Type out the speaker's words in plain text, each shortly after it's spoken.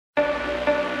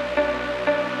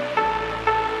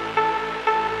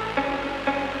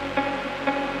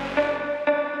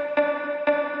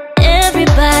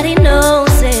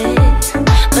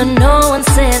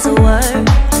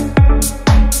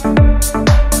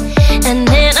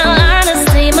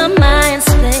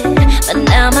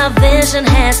vision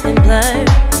has been blurred.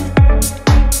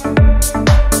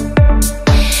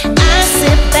 I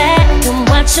sit back and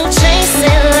watch you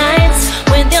chasing lights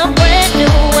with your brand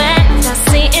new act. I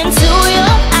see into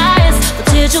your eyes, but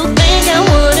did you think I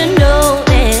wouldn't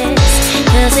notice?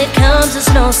 Cause it comes as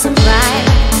no surprise.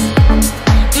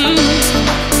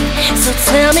 So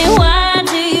tell me, why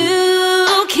do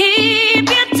you keep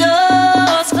your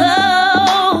doors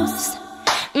closed?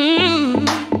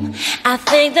 I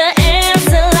think the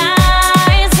answer lies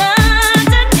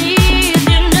underneath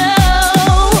your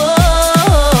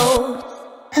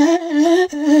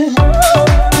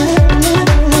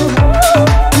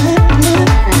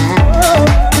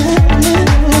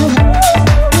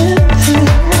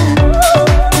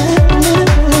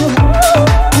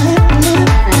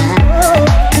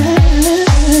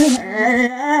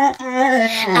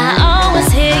I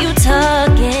always hear you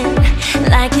talking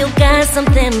like you got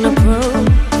something to prove.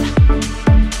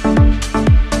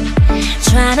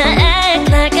 Trying to act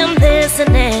like I'm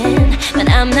listening, but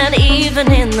I'm not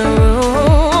even in the room.